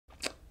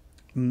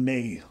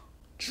May,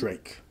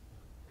 Drake.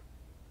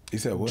 He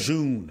said what?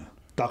 June,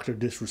 Dr.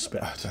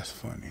 Disrespect. Oh, that's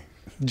funny.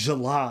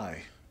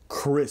 July,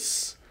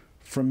 Chris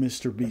from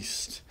Mr.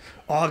 Beast.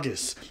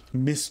 August,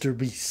 Mr.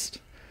 Beast.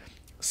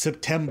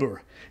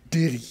 September,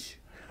 Diddy.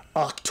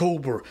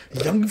 October,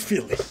 Young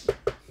Philly.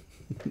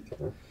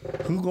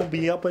 Who's gonna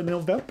be up in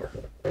November?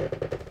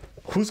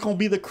 Who's gonna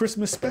be the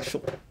Christmas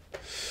special?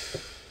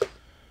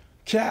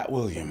 Cat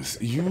Williams,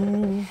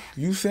 you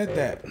said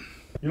that.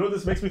 You know what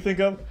this makes me think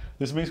of?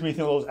 This makes me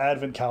think of those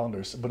advent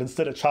calendars, but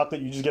instead of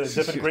chocolate, you just get a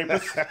dip and grape.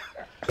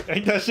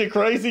 Ain't that shit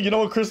crazy? You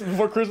know,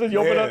 before Christmas, you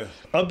open up.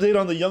 Update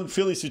on the Young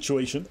Philly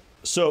situation.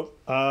 So,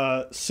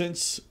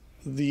 since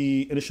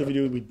the initial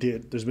video we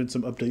did, there's been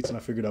some updates, and I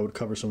figured I would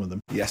cover some of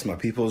them. Yes, my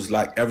peoples,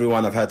 like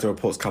everyone, I've heard the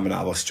reports coming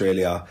out of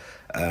Australia.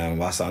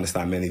 Whilst I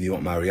understand many of you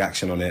want my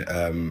reaction on it,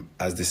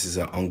 as this is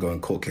an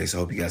ongoing court case, I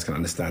hope you guys can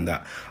understand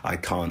that I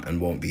can't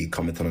and won't be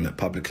commenting on it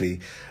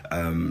publicly.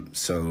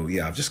 So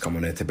yeah, I've just come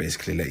on here to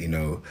basically let you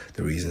know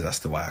the reasons as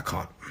to why I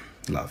can't.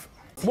 Love.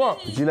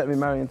 What? Did you let me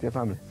marry into your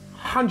family?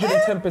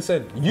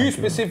 110%. You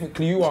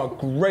specifically, you are a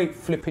great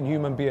flipping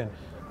human being.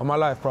 On my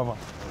life, brother.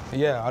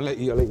 Yeah, I'll let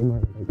you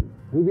marry.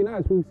 We'll be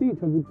nice, we'll see each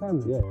other with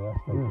time.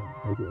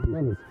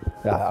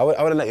 Yeah, I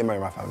wouldn't let you marry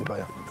my family, but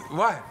yeah.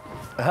 Why?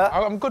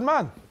 I'm a good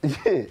man.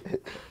 Yeah.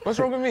 What's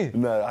wrong with me?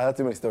 No, I had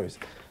too many stories.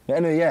 Yeah,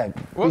 anyway, yeah.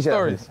 What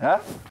stories?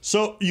 Huh?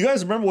 So, you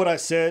guys remember what I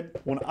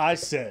said when I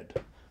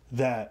said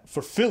that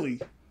for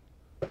Philly,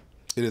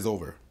 It is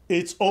over.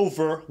 it's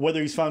over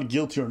whether he's found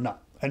guilty or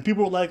not. And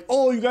people were like,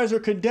 oh, you guys are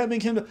condemning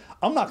him.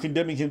 I'm not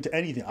condemning him to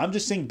anything. I'm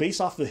just saying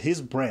based off of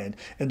his brand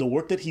and the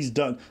work that he's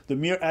done, the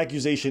mere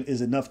accusation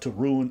is enough to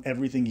ruin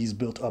everything he's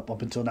built up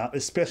until now,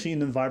 especially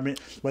in an environment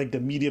like the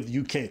media of the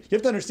UK. You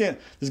have to understand,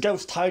 this guy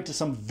was tied to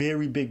some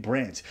very big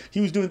brands.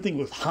 He was doing things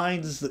with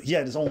Heinz. He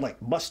had his own like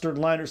mustard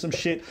line or some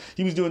shit.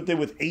 He was doing things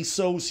with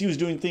ASOS. He was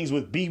doing things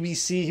with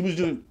BBC. He was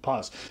doing,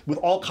 with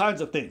all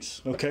kinds of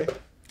things, okay?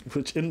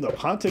 Which in the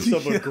context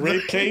of a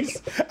grave case.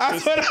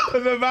 That's what I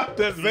was about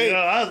to say.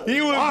 Yeah,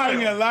 he was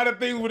doing a lot of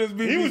things with his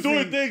BBC. He was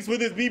doing things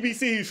with his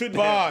BBC he shouldn't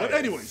have. But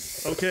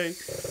anyways, okay.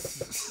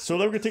 So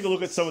then we're gonna take a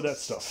look at some of that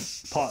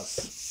stuff. Pause.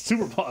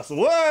 Super pause.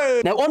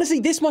 What? Now,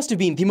 honestly, this must have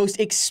been the most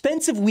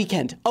expensive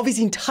weekend of his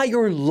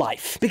entire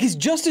life. Because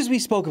just as we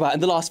spoke about in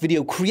the last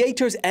video,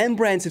 creators and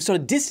brands have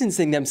started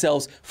distancing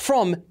themselves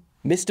from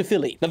Mr.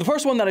 Philly. Now, the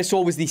first one that I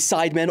saw was the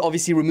Sidemen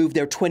obviously removed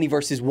their 20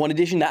 versus 1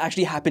 edition. That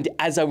actually happened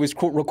as I was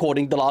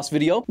recording the last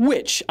video,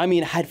 which, I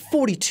mean, had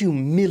 42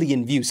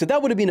 million views. So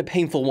that would have been a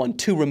painful one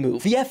to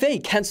remove. The FA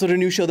cancelled a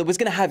new show that was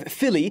going to have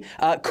Philly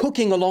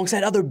cooking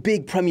alongside other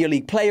big Premier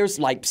League players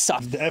like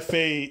Saf. The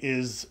FA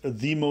is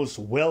the most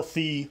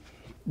wealthy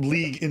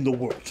league in the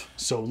world.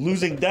 So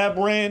losing that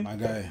brand, My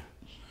guy.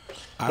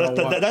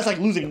 that's like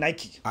losing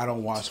Nike. I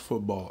don't watch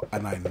football,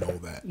 and I know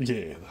that.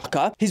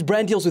 Yeah. His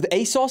brand deals with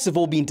ASOS have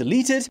all been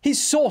deleted.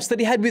 His sauce that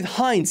he had with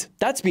Heinz,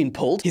 that's been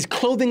pulled. His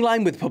clothing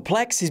line with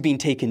Perplex has been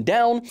taken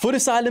down. Foot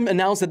Asylum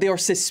announced that they are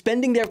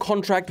suspending their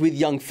contract with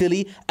Young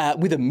Philly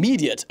with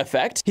immediate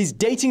effect. His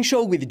dating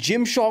show with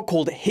Gymshark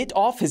called Hit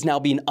Off has now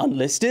been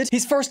unlisted.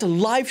 His first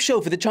live show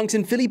for the Chunkz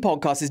and Philly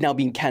podcast has now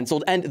been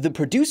cancelled, and the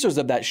producers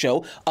of that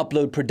show,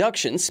 Upload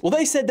Productions, well,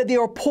 they said that they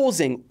are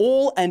pausing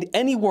all and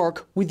any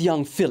work with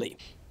Young Philly.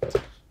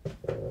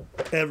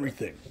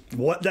 Everything.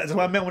 That's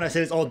what I meant when I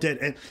said it's all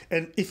dead.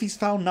 And if he's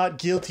found not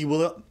guilty,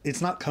 well, it's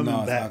not coming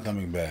back. No, it's not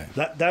coming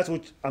back. That's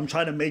what I'm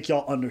trying to make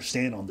y'all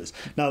understand on this.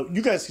 Now,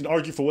 you guys can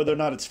argue for whether or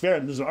not it's fair.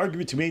 And there's an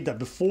argument to be made that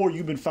before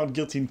you've been found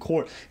guilty in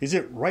court, is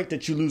it right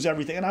that you lose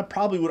everything? And I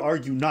probably would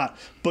argue not.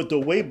 But the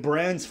way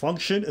brands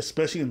function,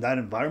 especially in that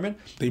environment,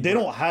 they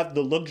don't have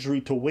the luxury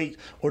to wait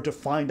or to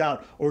find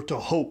out or to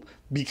hope,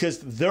 because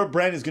their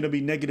brand is going to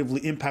be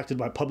negatively impacted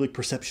by public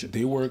perception.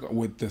 They work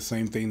with the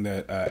same thing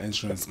that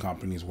insurance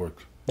companies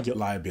work. Yep.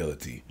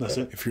 Liability. That's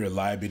it. If you're a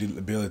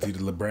liability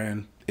to the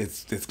brand,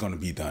 it's going to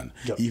be done.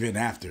 Yep. Even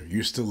after,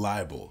 you're still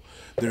liable.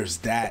 There's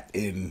that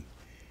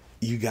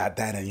you got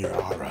that in your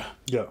aura.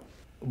 Yeah.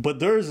 But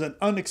there's an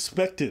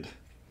unexpected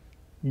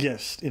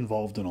guest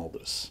involved in all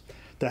this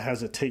that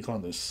has a take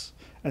on this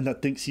and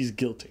that thinks he's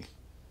guilty.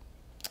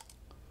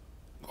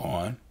 Go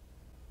on.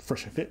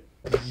 Fresh and Fit.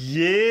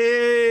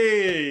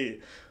 Yay!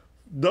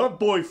 The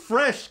boy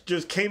Fresh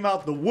just came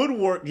out the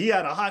woodwork. He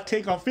had a hot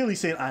take on Philly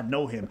saying, I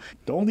know him.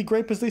 The only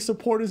rapist they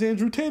support is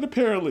Andrew Tate,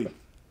 apparently.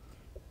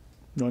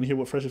 You want to hear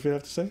what Fresh and Fit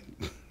have to say?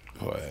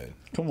 Go ahead.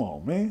 Come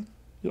on, man.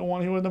 You don't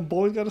want to hear what them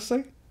boys got to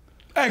say?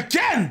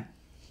 Again!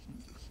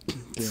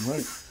 Damn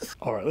right.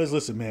 All right, let's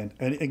listen, man.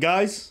 And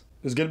guys,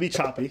 it's going to be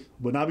choppy,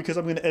 but not because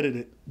I'm going to edit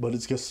it, but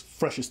it's just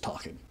Fresh is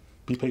talking.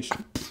 Be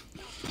patient.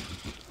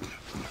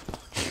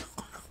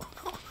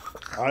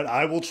 All right,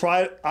 I will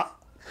try.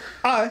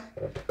 I'm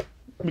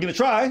going to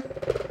try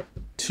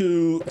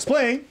to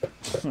explain.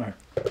 All right.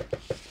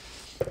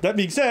 That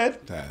being said,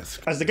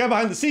 as the guy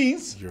behind the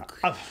scenes,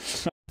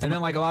 and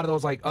then like a lot of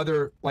those like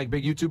other like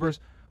big YouTubers,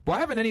 why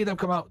haven't any of them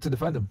come out to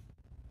defend him?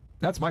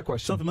 That's my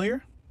question. Sound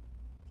familiar?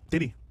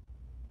 Diddy.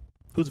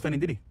 Who's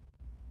defending Diddy?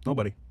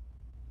 Nobody.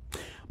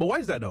 But why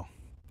is that though?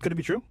 Could it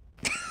be true?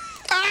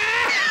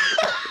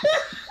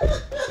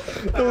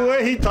 The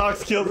way he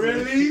talks kills me.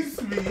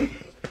 Release me.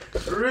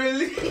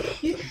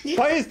 Release.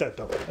 Why is that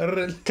though?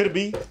 Could it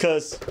be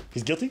because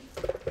he's guilty?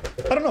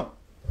 I don't know.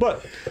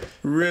 But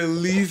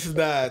Release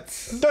that.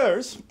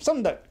 there's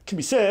something that can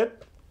be said.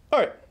 All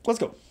right, let's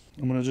go.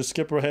 I'm gonna just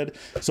skip ahead.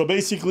 So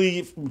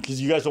basically, because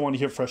you guys don't want to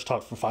hear Fresh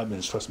Talk for 5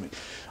 minutes, trust me.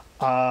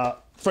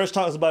 Fresh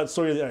Talk is about a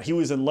story that he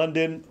was in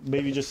London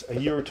maybe just a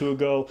year or two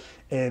ago,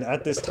 and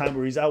at this time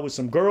where he's out with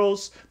some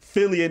girls,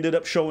 Philly ended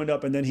up showing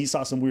up, and then he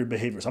saw some weird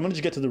behaviors. I'm gonna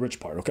just get to the rich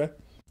part, okay?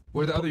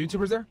 Were the other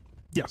YouTubers there?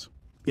 Yes.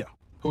 Yeah.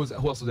 Who else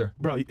was there?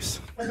 Bro, this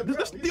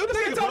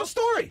nigga, Tell the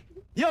story.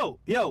 Yo,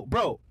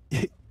 bro.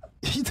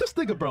 This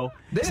nigga, bro.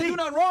 They didn't do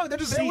nothing wrong. They're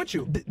just there with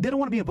you. They don't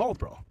want to be involved,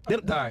 bro.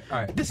 All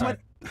right. This is what.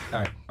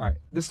 All right.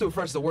 This dude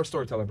Fresh is the worst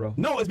storyteller, bro.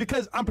 No, it's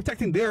because I'm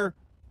protecting their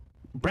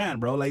brand,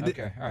 bro. Like,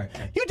 Okay, all right.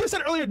 You just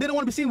said earlier they don't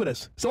want to be seen with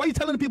us. So why are you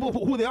telling the people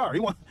who they are?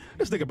 You want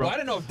this nigga, bro? Well, I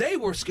didn't know if they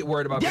were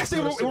worried about. Yes, they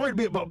were worried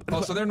about.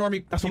 Oh, so they're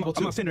normie That's people I'm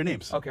too. not saying their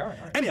names. Okay, all right.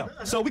 Anyhow,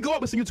 so we go up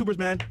with some YouTubers,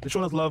 man. They're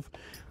showing us love.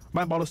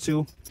 Buying bottles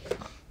too.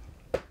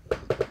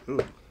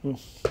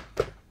 It's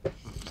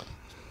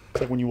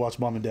like when you watch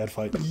mom and dad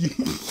fight.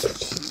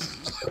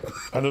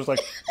 And there's like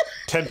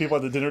 10 people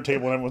at the dinner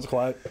table and everyone's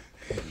quiet.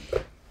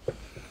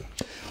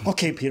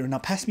 Okay, Peter, now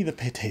pass me the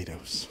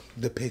potatoes.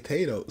 The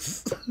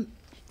potatoes.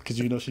 Because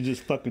you know she's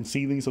just fucking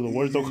seething so the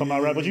words don't come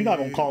out right, but you're not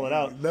going to call it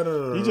out.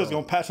 No. You're just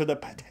going to pass her the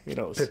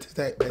potatoes.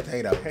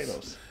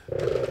 Potatoes.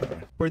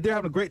 We're there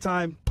having a great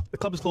time. The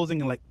club is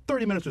closing in like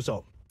 30 minutes or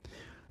so.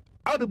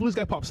 Out of the blue, this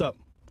guy pops up.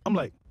 I'm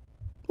like,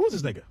 who's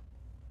this nigga?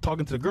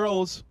 Talking to the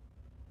girls,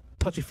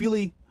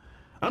 touchy-feely.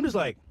 I'm just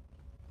like,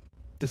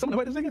 did someone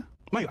invite this nigga?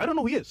 Mind you, I don't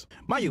know who he is.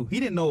 Mind you, he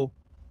didn't know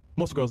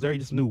most of the girls there. He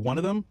just knew one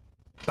of them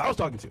that I was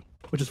talking to,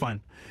 which is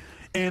fine.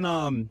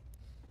 And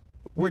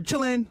we're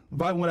chilling,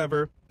 vibing,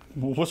 whatever.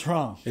 What's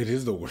wrong? It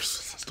is the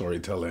worst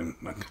storytelling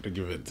I could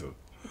give it to.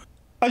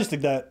 I just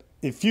think that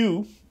if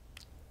you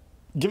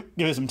give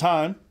it some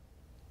time,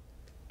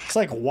 it's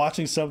like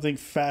watching something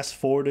fast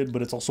forwarded,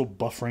 but it's also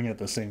buffering at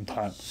the same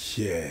time.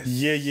 Yes.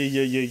 Yeah.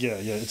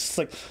 It's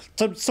like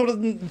sort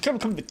of come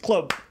to the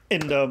club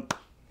and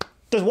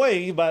there's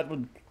way about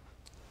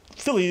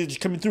Philly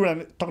just coming through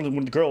and talking to one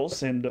of the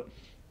girls and.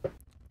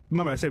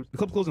 Remember, I said the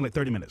club closing in like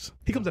 30 minutes.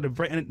 He comes at the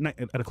very end of the night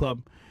at a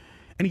club,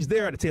 and he's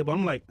there at the table.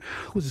 I'm like,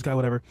 who's this guy?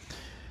 Whatever.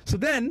 So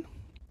then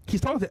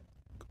he's talking to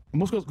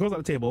most girls at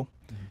the table,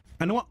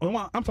 and the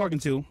one I'm talking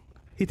to,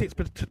 he takes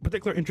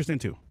particular interest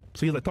into.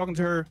 So he's like talking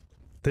to her.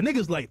 The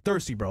nigga's like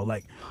thirsty, bro.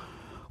 Like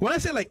when I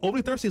say like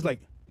overly thirsty, is like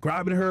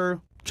grabbing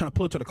her, trying to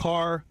pull her to the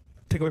car,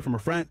 take away from her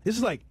friend. This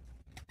is like,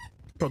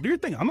 bro, do your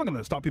thing. I'm not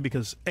gonna stop you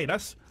because hey,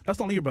 that's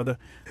not you, brother.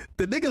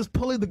 The nigga's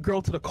pulling the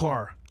girl to the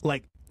car,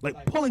 like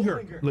pulling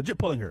her, legit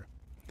pulling her.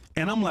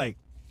 And I'm like,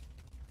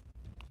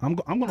 I'm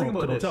going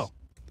to the hotel.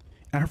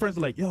 And her friends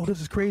are like, yo,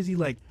 this is crazy.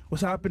 Like,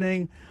 what's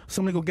happening?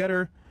 Somebody go get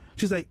her.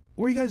 She's like,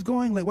 where are you guys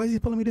going? Like, why is he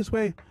pulling me this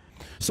way?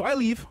 So I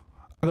leave.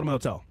 I go to my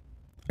hotel.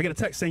 I get a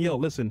text saying, yo,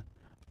 listen,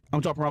 I'm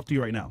dropping her off to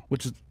you right now,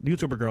 which is the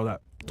YouTuber girl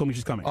that told me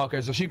she's coming.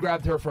 Okay, so she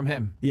grabbed her from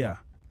him. Yeah.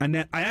 And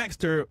then I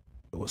asked her,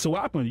 so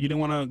what happened? You didn't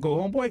want to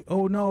go home, boy?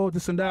 Oh, no,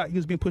 this and that. He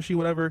was being pushy,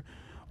 whatever.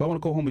 But I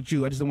want to go home with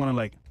you. I just didn't want to,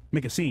 like,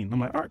 make a scene.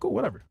 I'm like, all right, cool,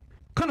 whatever.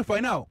 Kind of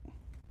find out.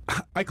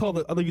 I called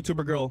the other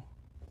YouTuber girl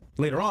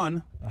later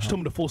on. She told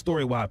me the full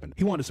story of what happened.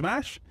 He wanted to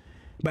smash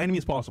by any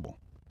means possible.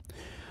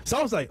 So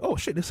I was like, oh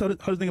shit, this is how this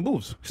nigga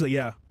moves. She's like,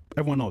 yeah,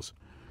 everyone knows.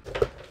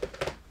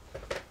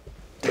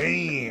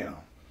 Damn.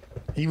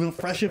 Even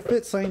Fresh and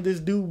Fit saying this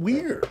dude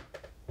weird.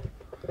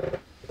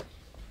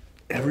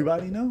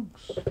 Everybody knows.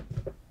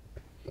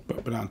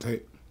 But on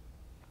tape.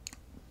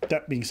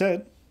 That being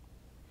said,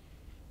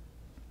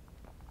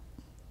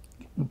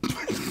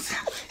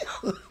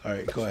 All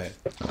right, go ahead.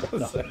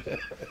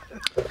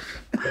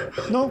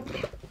 no,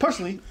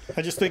 personally,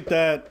 I just think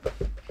that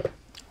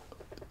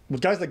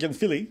with guys like get in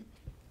Philly,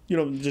 you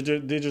know,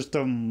 they just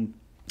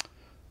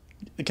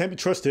they can't be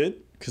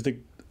trusted because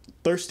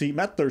they're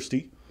mad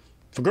thirsty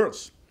for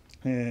girls,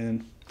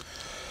 and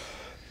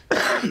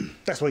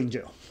that's why he's in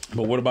jail.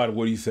 But what about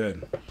what he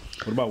said?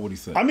 What about what he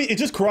said? I mean, it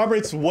just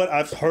corroborates what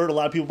I've heard a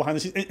lot of people behind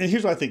the scenes. And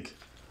here's what I think.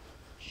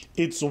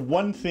 It's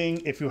one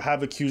thing if you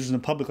have accusers in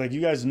the public. Like, you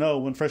guys know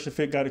when Fresh and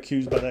Fit got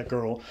accused by that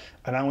girl,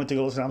 and I went to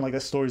go listen, I'm like,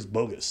 that story's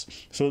bogus.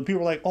 So people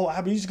were like, oh,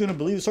 Abby, you're just going to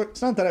believe the story.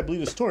 It's not that I believe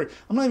the story.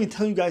 I'm not even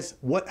telling you guys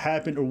what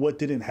happened or what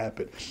didn't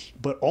happen.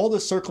 But all the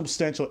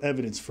circumstantial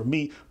evidence, for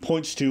me,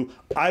 points to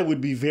I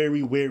would be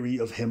very wary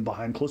of him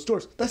behind closed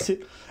doors. That's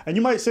it. And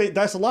you might say,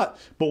 that's a lot.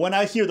 But when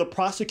I hear the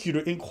prosecutor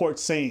in court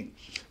saying,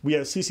 we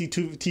have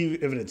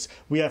CCTV evidence,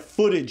 we have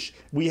footage,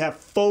 we have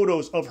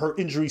photos of her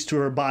injuries to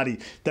her body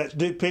that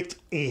depict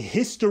a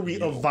history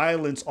of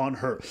violence on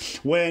her.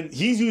 When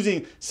he's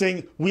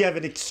saying we have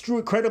an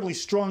incredibly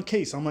strong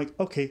case, I'm like,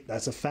 okay,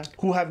 that's a fact.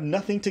 Who have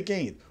nothing to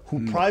gain,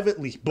 who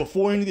privately,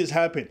 before any of this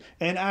happened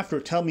and after,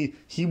 tell me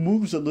he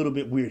moves a little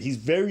bit weird. He's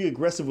very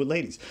aggressive with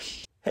ladies.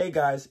 Hey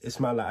guys, it's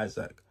Mala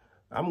Isaac.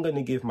 I'm going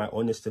to give my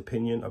honest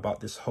opinion about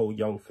this whole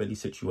Young Philly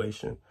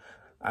situation.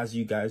 As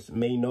you guys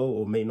may know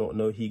or may not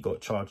know, he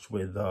got charged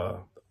with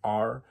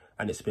R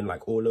and it's been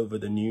like all over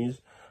the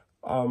news.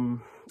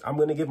 I'm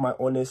gonna give my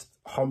honest,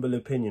 humble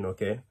opinion,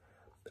 okay?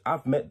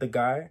 I've met the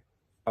guy.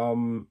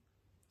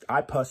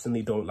 I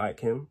personally don't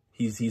like him.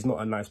 He's not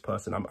a nice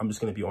person. I'm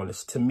just gonna be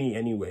honest. To me,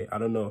 anyway. I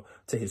don't know.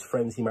 To his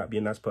friends, he might be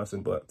a nice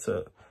person, but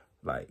to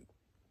like,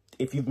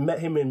 if you've met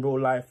him in real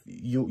life,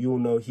 you'll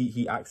know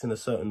he acts in a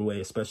certain way,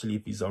 especially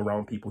if he's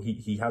around people.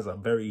 He has a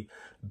very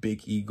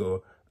big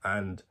ego,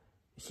 and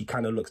he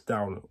kind of looks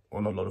down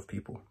on a lot of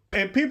people.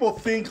 And people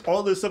think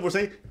all this stuff we're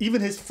saying, even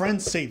his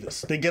friends say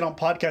this. They get on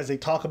podcasts, they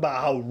talk about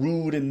how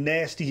rude and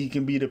nasty he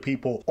can be to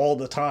people all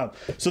the time.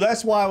 So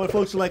that's why when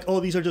folks are like,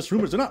 oh, these are just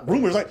rumors, they're not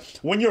rumors. Like,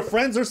 when your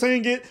friends are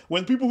saying it,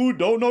 when people who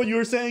don't know you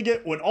are saying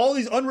it, when all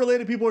these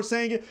unrelated people are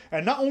saying it,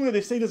 and not only are they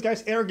saying this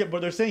guy's arrogant,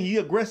 but they're saying he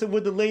aggressive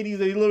with the ladies,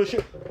 they little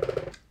shit.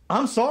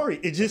 I'm sorry.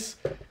 It just,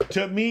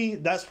 to me,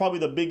 that's probably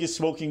the biggest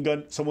smoking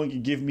gun someone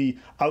can give me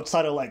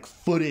outside of like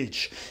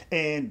footage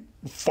and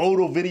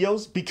photo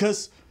videos,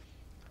 because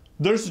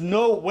there's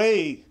no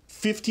way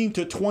 15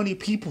 to 20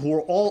 people who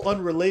are all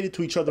unrelated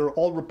to each other are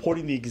all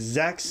reporting the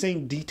exact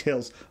same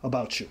details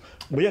about you.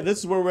 But yeah, this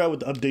is where we're at with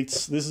the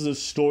updates. This is a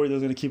story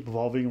that's going to keep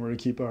evolving, and we're going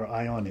to keep our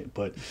eye on it.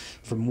 But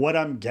from what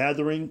I'm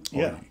gathering,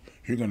 yeah.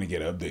 You're going to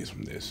get updates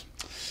from this.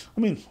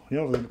 I mean, you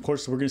know, of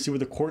course, we're going to see where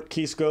the court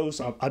case goes.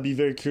 I'd be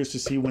very curious to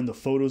see when the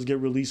photos get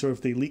released or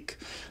if they leak.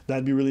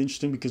 That'd be really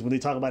interesting, because when they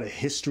talk about a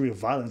history of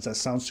violence, that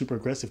sounds super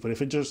aggressive. But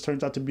if it just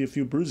turns out to be a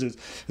few bruises,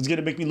 it's going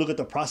to make me look at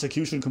the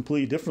prosecution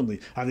completely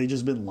differently. Have they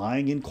just been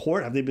lying in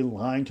court? Have they been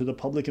lying to the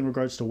public in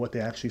regards to what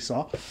they actually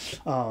saw?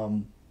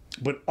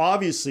 But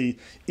obviously,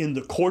 in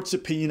the court's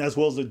opinion, as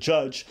well as the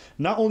judge,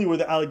 not only were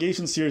the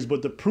allegations serious,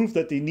 but the proof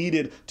that they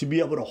needed to be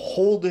able to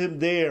hold him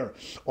there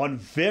on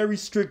very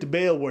strict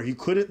bail, where he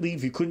couldn't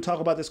leave, he couldn't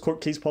talk about this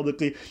court case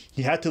publicly,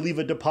 he had to leave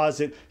a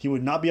deposit, he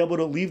would not be able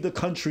to leave the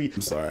country.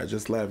 I'm sorry, I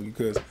just laughed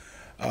because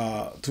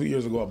 2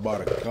 years ago I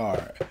bought a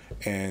car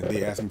and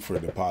they asked me for a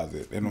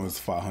deposit, and it was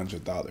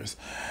 $500.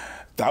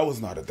 That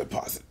was not a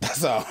deposit.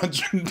 That's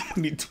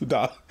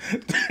 $122.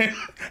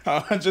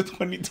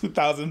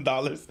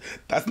 $122,000.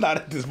 That's not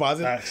a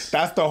deposit.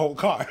 That's the whole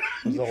car.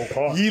 That's the whole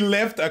car. He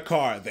left a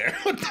car there.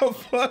 What the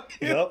fuck?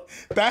 Yep.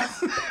 That's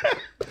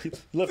He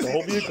left the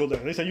whole vehicle there.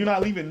 They said, you're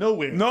not leaving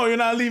nowhere. No, you're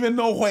not leaving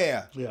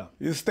nowhere. Yeah.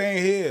 You're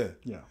staying here.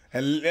 Yeah.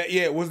 And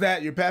yeah, was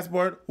that your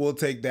passport? We'll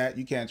take that.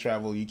 You can't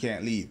travel. You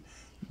can't leave.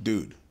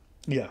 Dude.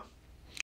 Yeah.